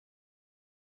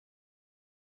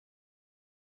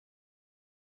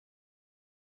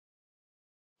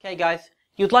Okay guys,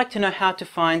 you'd like to know how to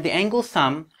find the angle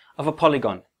sum of a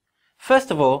polygon.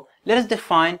 First of all, let us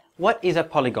define what is a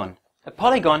polygon. A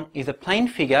polygon is a plane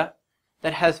figure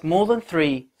that has more than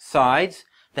 3 sides.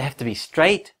 They have to be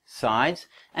straight sides,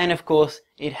 and of course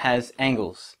it has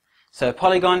angles. So a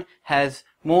polygon has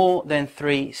more than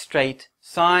 3 straight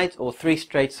sides, or 3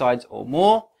 straight sides or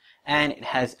more, and it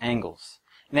has angles.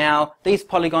 Now these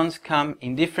polygons come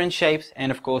in different shapes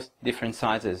and of course different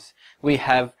sizes. We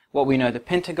have what we know, the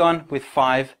pentagon with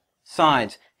 5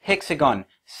 sides, hexagon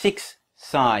 6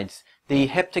 sides, the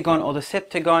heptagon or the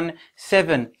septagon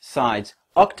 7 sides,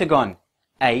 octagon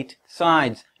 8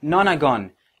 sides,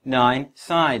 nonagon 9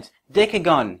 sides,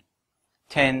 decagon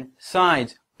 10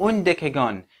 sides,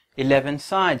 undecagon 11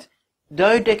 sides,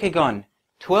 dodecagon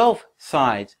 12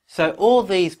 sides. So all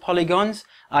these polygons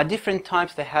are different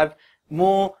types. They have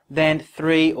more than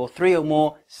 3 or 3 or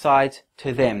more sides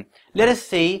to them. Let us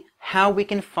see how we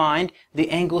can find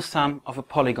the angle sum of a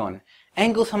polygon.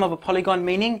 Angle sum of a polygon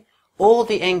meaning all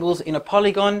the angles in a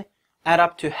polygon add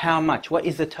up to how much? What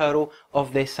is the total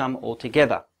of their sum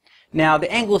altogether? Now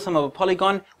the angle sum of a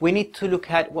polygon, we need to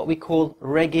look at what we call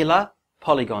regular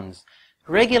polygons.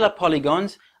 Regular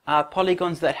polygons are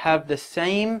polygons that have the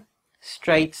same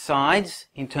straight sides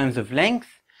in terms of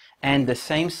length and the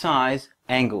same size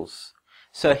angles.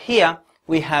 So here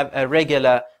we have a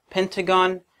regular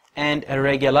pentagon and a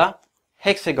regular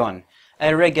hexagon.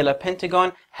 A regular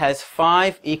pentagon has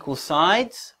 5 equal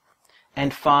sides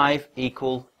and 5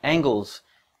 equal angles.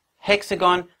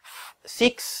 Hexagon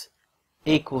 6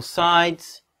 equal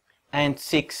sides and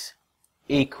 6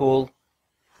 equal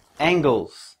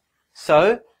angles.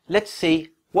 So let's see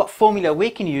what formula we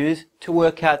can use to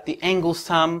work out the angle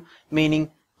sum, meaning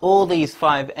all these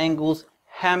 5 angles,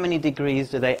 how many degrees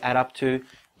do they add up to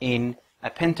in a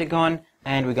pentagon,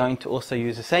 and we're going to also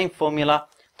use the same formula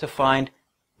to find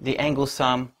the angle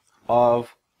sum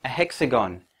of a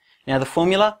hexagon. Now the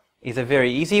formula is a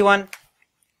very easy one.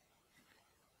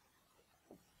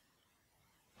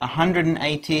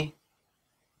 180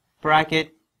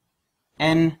 bracket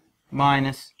n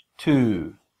minus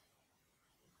 2.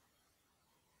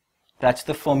 That's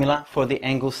the formula for the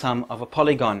angle sum of a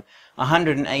polygon.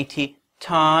 180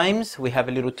 times, we have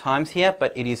a little times here,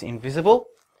 but it is invisible.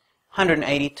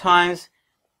 180 times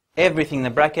everything in the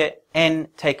bracket, n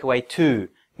take away 2.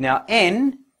 Now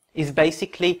n is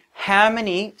basically how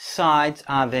many sides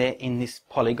are there in this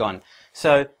polygon.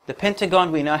 So the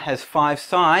pentagon we know has 5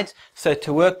 sides, so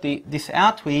to work this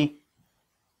out we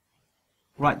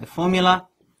write the formula.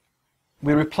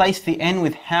 We replace the n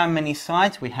with how many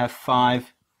sides? We have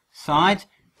 5 sides,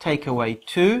 take away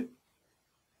 2.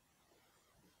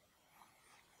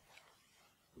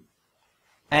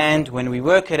 And when we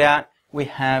work it out, we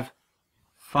have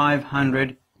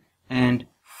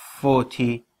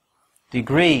 540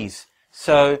 degrees.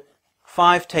 So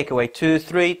 5 take away 2,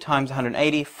 3 times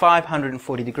 180,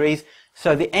 540 degrees.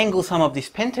 So the angle sum of this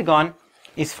pentagon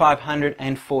is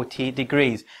 540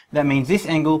 degrees. That means this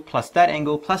angle plus that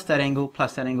angle plus that angle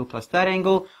plus that angle plus that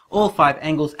angle, all 5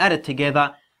 angles added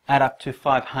together add up to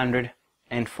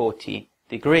 540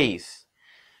 degrees.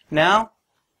 Now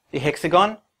the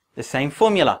hexagon, the same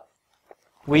formula.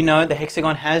 We know the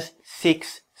hexagon has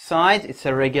 6 sides. It's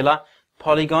a regular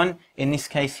polygon in this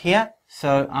case here.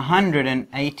 So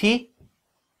 180,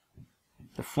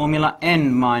 the formula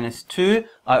n minus 2.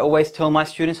 I always tell my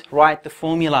students, write the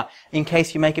formula. In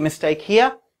case you make a mistake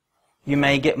here, you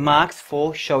may get marks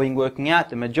for showing working out.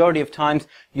 The majority of times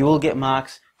you will get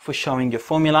marks for showing your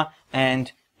formula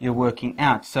and your working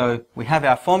out. So we have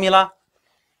our formula.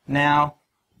 Now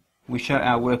we show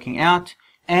our working out.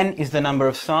 N is the number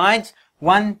of sides.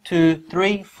 1, 2,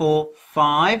 3, 4,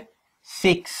 5,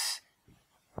 6.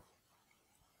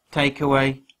 Take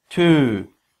away 2.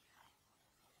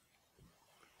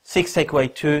 6 take away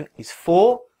 2 is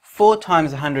 4. 4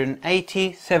 times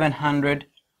 180,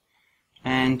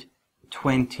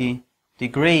 720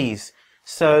 degrees.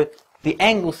 So the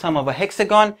angle sum of a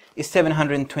hexagon is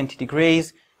 720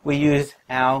 degrees. We use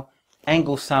our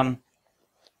angle sum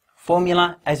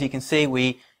formula. As you can see,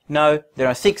 we know there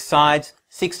are 6 sides.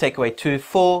 6 take away 2,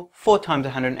 4. 4 times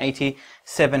 180,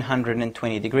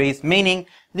 720 degrees, meaning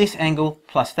this angle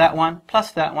plus that one,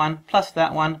 plus that one, plus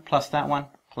that one, plus that one,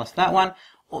 plus that one,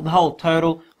 the whole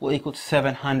total will equal to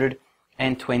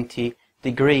 720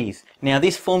 degrees. Now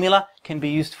this formula can be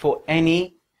used for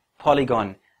any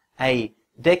polygon. A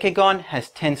decagon has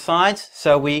 10 sides,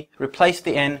 so we replace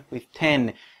the n with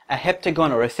 10. A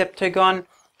heptagon or a septagon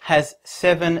has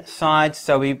 7 sides,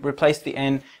 so we replace the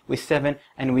n with 7,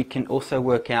 and we can also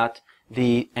work out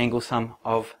the angle sum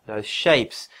of those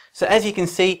shapes. So as you can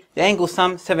see, the angle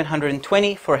sum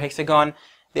 720 for a hexagon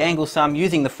the angle sum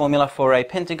using the formula for a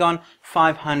pentagon,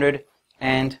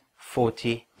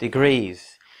 540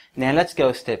 degrees. Now let's go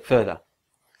a step further.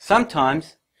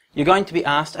 Sometimes you're going to be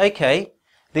asked, okay,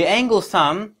 the angle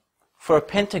sum for a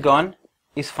pentagon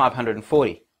is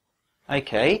 540.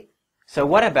 Okay, so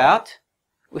what about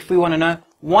if we want to know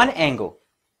one angle?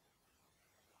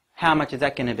 How much is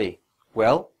that going to be?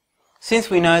 Well, since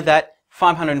we know that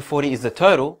 540 is the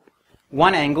total,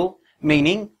 one angle,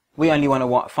 meaning we only want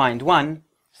to find one,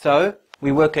 so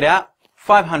we work it out,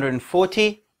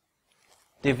 540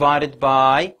 divided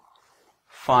by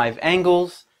 5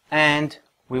 angles, and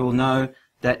we will know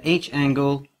that each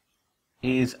angle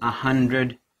is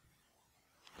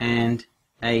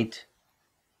 108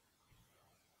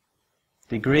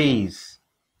 degrees.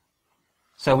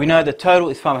 So we know the total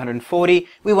is 540.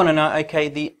 We want to know, okay,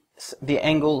 the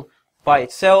angle by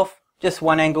itself, just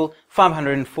one angle,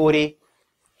 540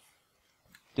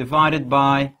 divided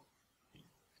by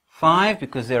 5,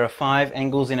 because there are 5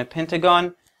 angles in a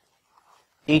pentagon.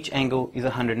 Each angle is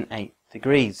 108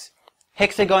 degrees.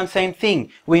 Hexagon, same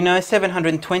thing. We know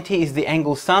 720 is the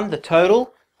angle sum, the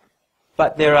total,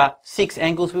 but there are 6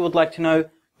 angles. We would like to know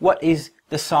what is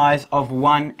the size of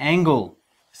one angle.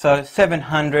 So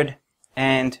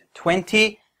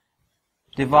 720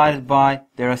 divided by,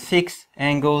 there are 6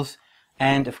 angles,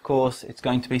 and of course it's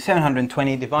going to be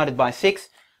 720 divided by 6,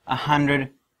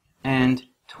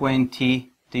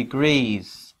 120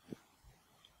 degrees.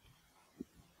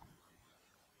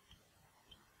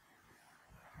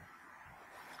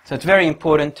 So it's very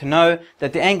important to know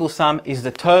that the angle sum is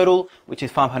the total, which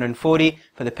is 540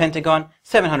 for the pentagon,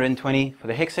 720 for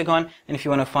the hexagon, and if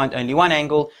you want to find only one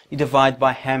angle, you divide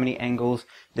by how many angles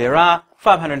there are.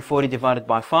 540 divided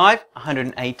by 5,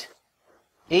 108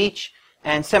 each,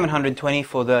 and 720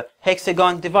 for the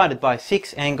hexagon divided by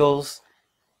 6 angles,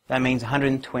 that means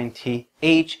 120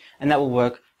 each, and that will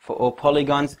work for all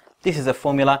polygons. This is a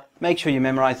formula. Make sure you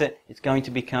memorize it. It's going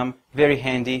to become very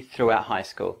handy throughout high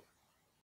school.